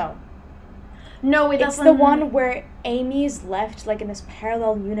 No, it's the one where Amy is left, like, in this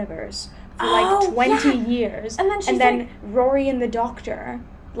parallel universe for, like, 20 years. And then Rory and the Doctor,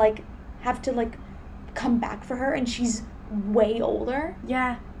 like, have to, like, come back for her, and she's way older.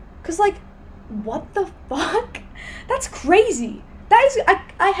 Yeah. 'Cause, like, what the fuck? That's crazy. That is...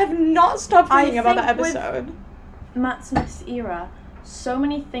 I have not stopped thinking about that episode. With Matt Smith's era, so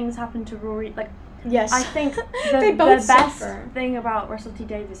many things happened to Rory, like... Yes. I think the best thing about Russell T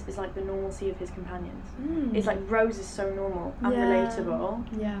Davies is, like, the normalcy of his companions. It's like Rose is so normal and relatable.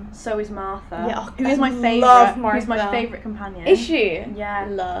 Yeah. So is Martha. Yeah. Who's my favourite? Love Martha. Who's my favourite companion? Is she? Yeah.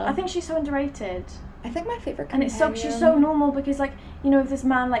 Love. I think she's so underrated. I think my favorite And companion... it's so, she's so normal because, like, you know, if this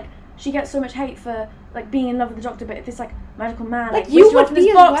man, like, she gets so much hate for, like, being in love with the Doctor, but if this, like, magical man, like you whisked would off in his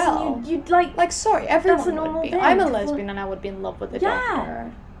be as box well. and you'd like... Like, sorry, everyone that's a normal would be. thing I'm a to lesbian and I would be in love with the Yeah.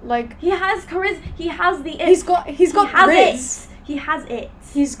 Doctor. Like... He has charisma, he has the it. He's got Riz. He has it.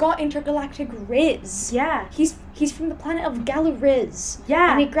 He's got intergalactic Riz. Yeah. He's from the planet of Galariz.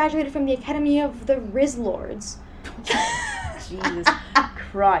 Yeah. And he graduated from the Academy of the Riz Lords. Jesus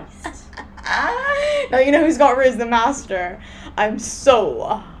Christ. Now you know who's got Riz, the Master. I'm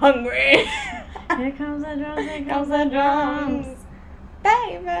so hungry. Here comes the drums, here Comes the drums.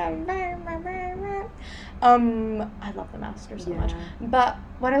 Baby. I love the Master so much. But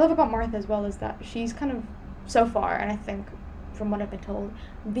what I love about Martha as well is that she's kind of, so far, and I think from what I've been told,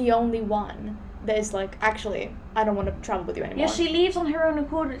 the only one that is like, actually, I don't want to travel with you anymore. Yeah, she leaves on her own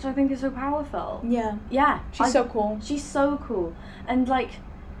accord, which I think is so powerful. Yeah. Yeah. She's so cool. She's so cool. And, like,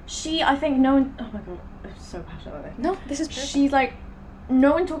 I think no one... Oh, my God. I'm so passionate about it. No, this is perfect. She's, like...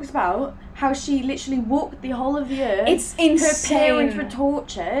 No one talks about how she literally walked the whole of the earth. It's insane. Her parents were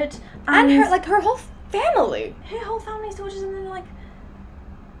tortured. And her, like, her whole family. Her whole family's tortured, and then, like...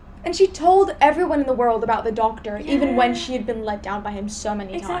 And she told everyone in the world about the Doctor, Yeah. even when she had been let down by him so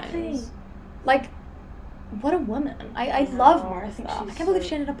many times. Like, what a woman. I love Martha. I can't believe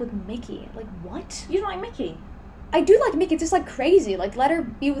she ended up with Mickey. Like, what? You don't like Mickey? I do like Mickey. It's just, like, crazy. Like, let her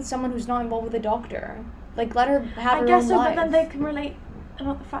be with someone who's not involved with the Doctor. Like, let her have her I guess own so, life. but then they can relate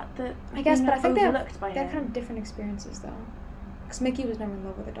about the fact that I guess, but I think they have by him. kind of different experiences, though. Because Mickey was never in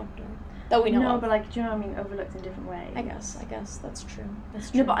love with the Doctor. That we know No, of. but, like, do you know what I mean? Overlooked in different ways. I guess that's true.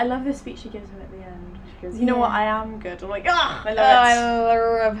 That's true. No, but I love the speech she gives him at the end. She goes, you Yeah. know what, I am good. I'm like, I love it.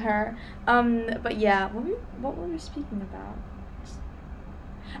 I love her. But yeah, what were we speaking about?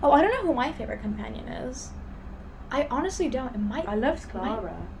 Oh, I don't know who my favorite companion is. I honestly don't. It might. I loved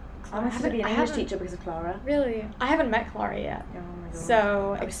Clara. I wanted to be an English teacher because of Clara. Really? I haven't met Clara yet. Oh my God.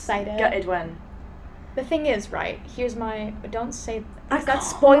 So I was excited. Gutted when. The thing is, right, here's my... Don't say... I That's can't.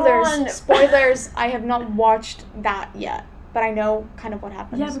 spoilers. Spoilers. I have not watched that yet. But I know kind of what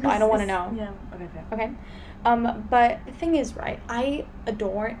happens. Yeah, because but I don't want to know. Yeah, okay, fair. Okay? But the thing is, right, I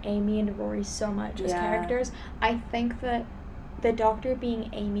adore Amy and Rory so much as characters. I think that the Doctor being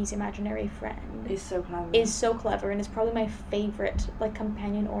Amy's imaginary friend Is so clever. is so clever and is probably my favorite, like,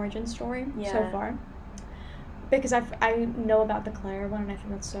 companion origin story so far. Because I know about the Claire one, and I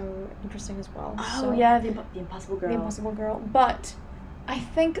think that's so interesting as well. Oh, so, yeah, the Impossible Girl. The Impossible Girl. But I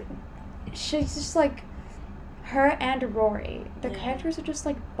think she's just, like, her and Rory, their characters are just,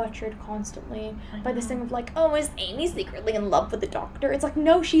 like, butchered constantly by this thing of, like, oh, is Amy secretly in love with the Doctor? It's like,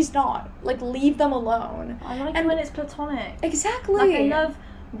 no, she's not. Like, leave them alone. I like it when it's platonic. Exactly. Like, I love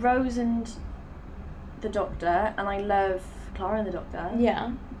Rose and the Doctor, and I love Clara and the Doctor.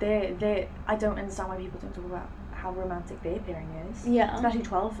 Yeah. I don't understand why people don't talk about how romantic their pairing is. Yeah. Especially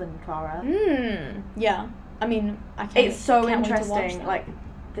 12 and Clara. Yeah. I mean, I can't. It's so can't wait to watch interesting, that. like,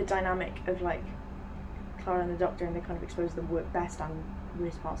 the dynamic of, like, Clara and the Doctor, and they kind of expose the best and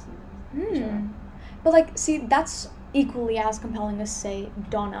worst parts of each other. But, like, see, that's equally as compelling as, say,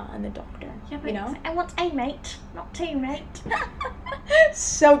 Donna and the Doctor. Yeah, but you know? I want a mate, not teammate.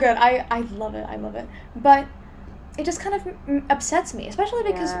 So good. I love it. I love it. But it just kind of upsets me, especially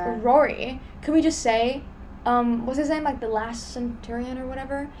because Rory, can we just say, what's his name? Like the last Centurion or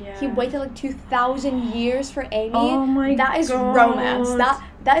whatever? Yeah. He waited like 2,000 years for Amy. Oh my That is God. romance.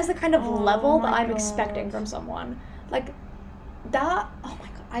 That is the kind of level that my I'm expecting God. from someone. Like that. Oh my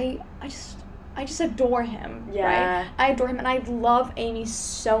God. I just adore him. Yeah. Right? I adore him, and I love Amy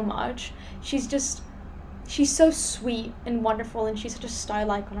so much. She's so sweet and wonderful, and she's such a style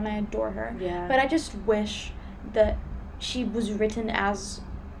icon, and I adore her. Yeah. But I just wish that she was written as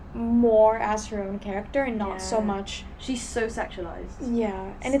more as her own character and not so much. She's so sexualized.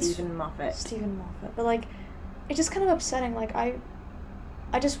 Yeah, and Stephen Moffat. it's Stephen Moffat. But like, it's just kind of upsetting. Like I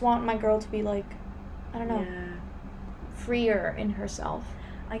just want my girl to be like, I don't know, freer in herself.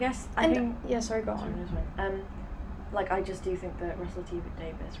 I guess Sorry, go on. Like, I just do think that Russell T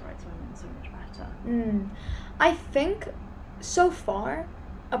Davies writes women so much better. I think so far,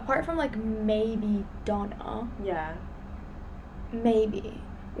 apart from like maybe Donna, maybe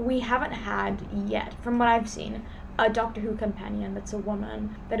we haven't had yet, from what I've seen, a Doctor Who companion that's a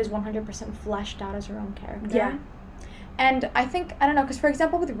woman that is 100% fleshed out as her own character. Yeah. And I think, I don't know, because for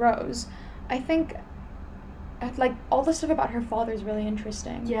example with Rose, I think like all the stuff about her father is really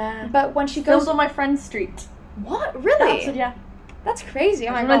interesting. Yeah. But when she goes Filmed on my friend's street. What? Really? Yeah. That's crazy.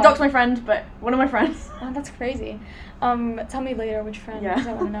 Oh my I'm God. gonna dox my friend, but one of my friends. Oh, that's crazy. Tell me later which friend, because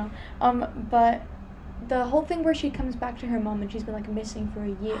I want to know. But the whole thing where she comes back to her mom and she's been like missing for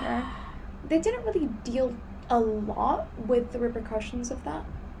a year, they didn't really deal a lot with the repercussions of that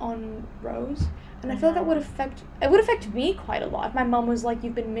on Rose. And I feel like that would affect me quite a lot if my mum was like,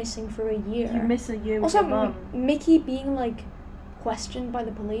 you've been missing for a year. You miss a year with also, your mum. Mickey being like questioned by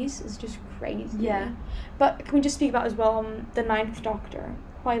the police is just crazy. Yeah. But can we just speak about as well the Ninth Doctor,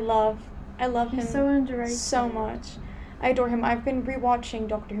 who I love him. He's so underrated. So much. I adore him. I've been rewatching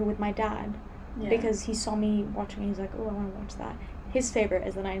Doctor Who with my dad because he saw me watching and he's like, oh, I want to watch that. His favorite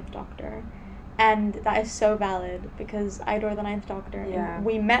is the Ninth Doctor. And that is so valid because I adore the Ninth Doctor. Yeah. And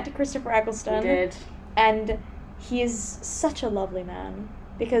we met Christopher Eccleston. We did. And he is such a lovely man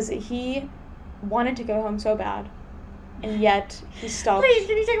because he wanted to go home so bad. And yet he stopped. Please,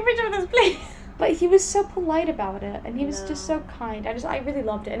 can you take a picture of this, please? But he was so polite about it, and he was just so kind. I really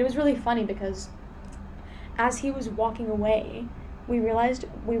loved it, and it was really funny because as he was walking away, we realized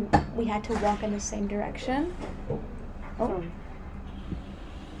we had to walk in the same direction. Oh. Sorry.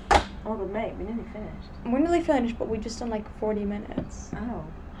 Oh my god, mate, we're nearly finished. We're nearly finished, but we've just done like 40 minutes. Oh.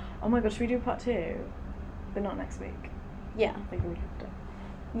 Oh my god, should we do part 2? But not next week. Yeah. I think we have to.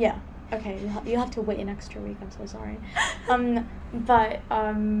 Yeah. Okay, you'll have to wait an extra week. I'm so sorry.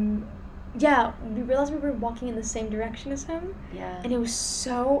 Yeah, we realized we were walking in the same direction as him. Yeah. And it was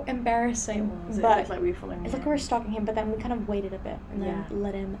so embarrassing. It was. But it looked like we were following him. It's like we were stalking him, but then we kind of waited a bit and then Yeah.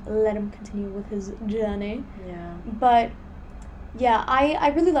 let him continue with his journey. Yeah. But yeah, I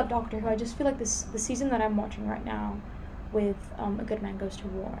really love Doctor Who. I just feel like the season that I'm watching right now with A Good Man Goes to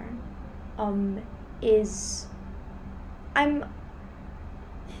War is I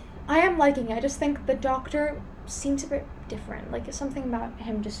am liking it. I just think the Doctor seems a bit different. Like something about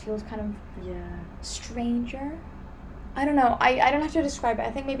him just feels kind of stranger. I don't know. I don't have to describe it.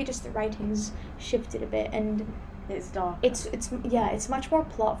 I think maybe just the writing's shifted a bit and it's dark. It's much more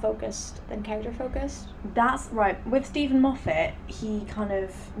plot focused than character focused. That's right. With Stephen Moffat, he kind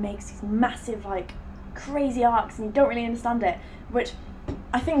of makes these massive like crazy arcs and you don't really understand it, which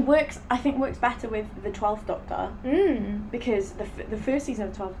I think works better with the 12th Doctor because the first season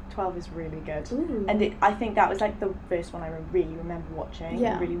of 12 is really good. Ooh. And I think that was like the first one I really remember watching.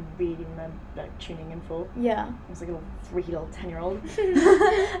 Yeah. And really remember like tuning in for. Yeah. I was like a little 10-year-old.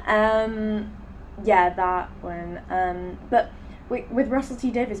 Yeah, that one. But with Russell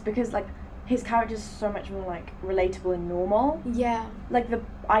T Davies, because like his character is so much more like relatable and normal. Yeah. Like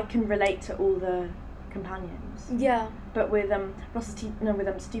I can relate to all the companions. Yeah. But with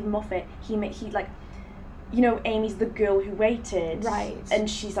Stephen Moffat, he like, you know, Amy's the girl who waited, right? And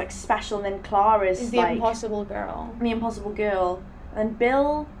she's like special, and then Clara's the like impossible girl. The impossible girl, and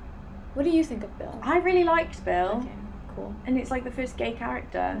Bill. What do you think of Bill? I really liked Bill. Okay, cool. And it's like the first gay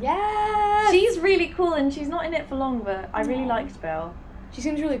character. Yeah. She's really cool, and she's not in it for long, but I really liked Bill. She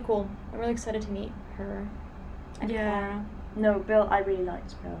seems really cool. I'm really excited to meet her. And Clara. No, Bill. I really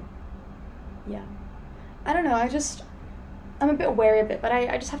liked Bill. Yeah. I don't know. I'm a bit wary of it, but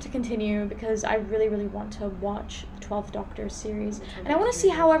I just have to continue because I really, really want to watch the 12th Doctor series. And I want to see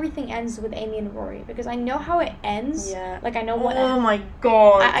how everything ends with Amy and Rory because I know how it ends. Yeah. Like, I know what... Oh, my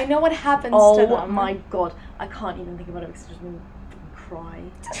God. I know what happens to them. Oh, my God. I can't even think about it because it just made me cry.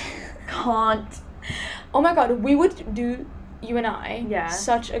 Can't. Oh, my God. We would do, you and I, Yeah.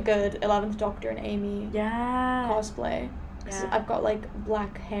 such a good 11th Doctor and Amy cosplay. Yeah. I've got, like,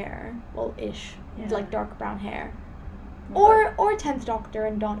 black hair. Well, ish. Yeah. Like, dark brown hair. Or 10th Doctor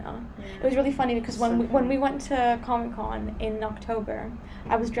and Donna. Yeah. It was really funny because when So we went to Comic-Con in October,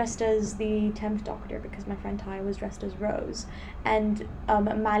 I was dressed as the 10th Doctor because my friend Ty was dressed as Rose. And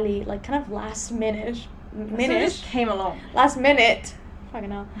Mally, like, kind of last minute came along. Last minute,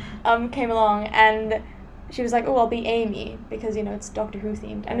 fucking hell, came along and she was like, oh, I'll be Amy because, you know, it's Doctor Who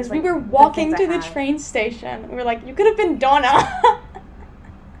themed. And as we were walking to the train station, we were like, you could have been Donna.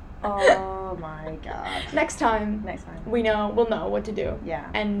 Oh my God. Next time. We'll know what to do. Yeah.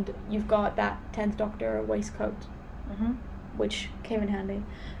 And you've got that 10th Doctor waistcoat, which came in handy.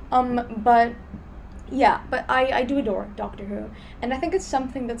 But I do adore Doctor Who. And I think it's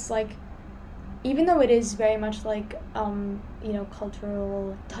something that's like, even though it is very much like, you know,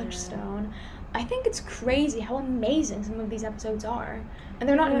 cultural touchstone, I think it's crazy how amazing some of these episodes are. And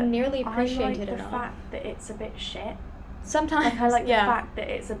they're not nearly appreciated enough. I like the fact that it's a bit shit. Sometimes, like, I like the fact that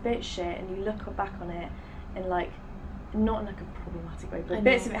it's a bit shit and you look back on it and like, not in like a problematic way, but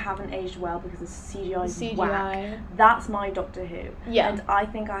bits of it haven't aged well because the CGI is whack. That's my Doctor Who. Yeah. And I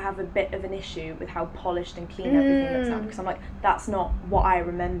think I have a bit of an issue with how polished and clean everything looks now because I'm like, that's not what I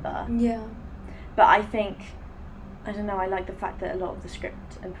remember. Yeah. But I think I don't know, I like the fact that a lot of the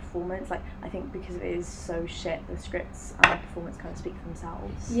script and performance, like, I think because it is so shit, the scripts and the performance kind of speak for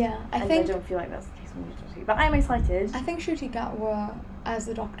themselves. Yeah, I don't feel like that's the case with Doctor Who. But I'm excited. I think Ncuti Gatwa as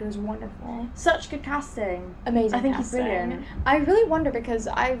the Doctor is wonderful. Such good casting. Amazing I think casting. he's brilliant. I really wonder, because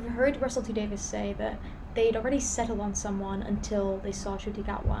I've heard Russell T Davies say that they'd already settled on someone until they saw Ncuti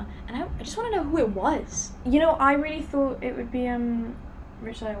Gatwa. And I just want to know who it was. You know, I really thought it would be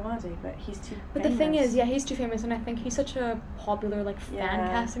Richard Ayoade, but he's too But famous. the thing is, he's too famous, and I think he's such a popular, like, fan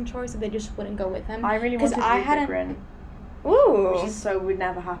casting choice that they just wouldn't go with him. I really wanted Rupert Grint. Ooh. Which is so would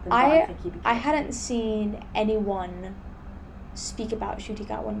never happen, but I think he'd be good. I hadn't seen anyone speak about Ncuti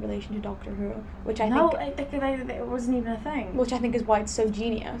Gatwa in relation to Doctor Who, which I think... it wasn't even a thing. Which I think is why it's so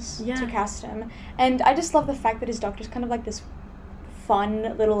genius Yeah. to cast him. And I just love the fact that his Doctor's kind of like this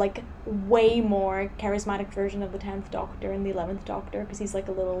fun little, like, way more charismatic version of the 10th Doctor and the 11th Doctor, because he's like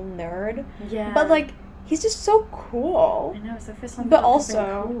a little nerd. Yeah. But, like, he's just so cool. I know, it's the first time. But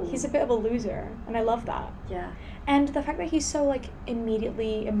also, he's a bit of a loser, and I love that. Yeah. And the fact that he's so, like,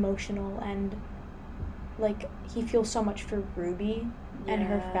 immediately emotional, and, like, he feels so much for Ruby and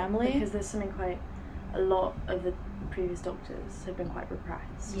her family. Because there's something a lot of the previous Doctors have been quite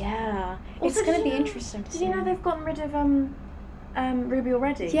repressed. Yeah. Also, it's going to be interesting to see. Did you know they've gotten rid of Ruby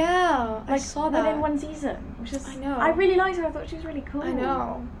already? Yeah, I like, saw that. within one season, which is... I know. I really liked her. I thought she was really cool. I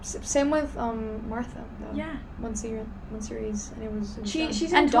know. Same with Martha, though. Yeah. One series, and it was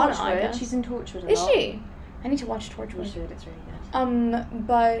She's and in Donna, Torchwood. I guess. She's in Torchwood a Is lot. she? I need to watch Torchwood. You should, it's really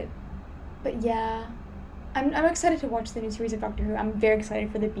good. But yeah, I'm excited to watch the new series of Doctor Who. I'm very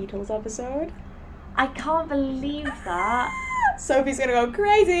excited for the Beatles episode. I can't believe that. Sophie's gonna go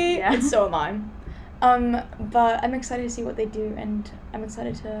crazy. Yeah. And so am I. But I'm excited to see what they do, and I'm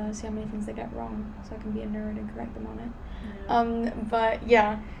excited to see how many things they get wrong, so I can be a nerd and correct them on it. Yeah. But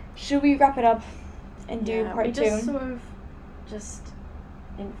yeah, should we wrap it up and do part 2? We just sort of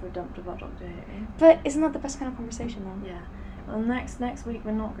info dumped about Doctor Who. But isn't that the best kind of conversation, though? Yeah. Well, next week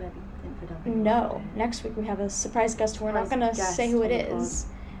we're not going to be info dumping. No, next week we have a surprise guest who we're not going to say who it is,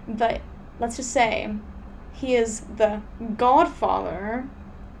 but let's just say he is the godfather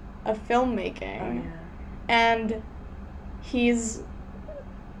of filmmaking. Oh, yeah. And he's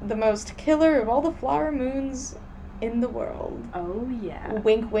the most killer of all the flower moons in the world. Oh, yeah.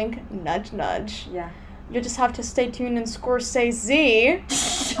 Wink, wink, nudge, nudge. Yeah. You'll just have to stay tuned and Scorsese.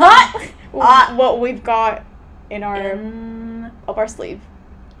 Shut up! What we've got in our up our sleeve.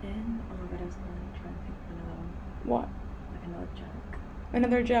 Oh my god, I was trying to think of another one. What? Like another joke.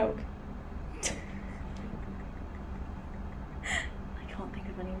 Another joke. I can't think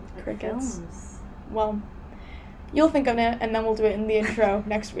of any Crickets. films. Well, you'll think of it, and then we'll do it in the intro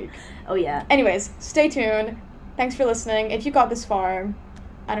next week. Oh yeah. Anyways, stay tuned. Thanks for listening. If you got this far,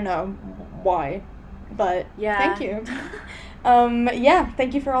 I don't know why, but yeah. Thank you.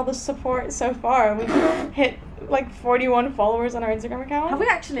 Thank you for all the support so far. We've hit like 41 followers on our Instagram account. Have we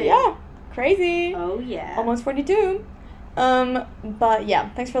actually? Yeah. Crazy. Oh yeah. Almost 42. But yeah,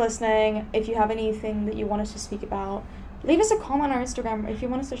 thanks for listening. If you have anything that you want us to speak about, leave us a comment on our Instagram. If you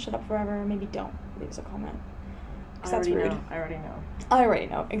want us to shut up forever, maybe don't leave us a comment. Because that's rude. I already know. I already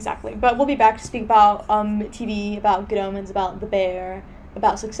know, exactly. But we'll be back to speak about TV, about Good Omens, about The Bear,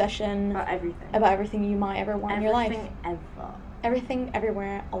 about Succession. About everything. About everything you might ever want in your life. Everything ever. Everything,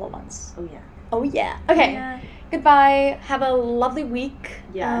 everywhere, all at once. Oh yeah. Oh yeah. Okay. Yeah. Goodbye. Have a lovely week.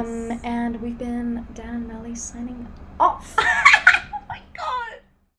 Yes. And we've been Dan and Melly signing off.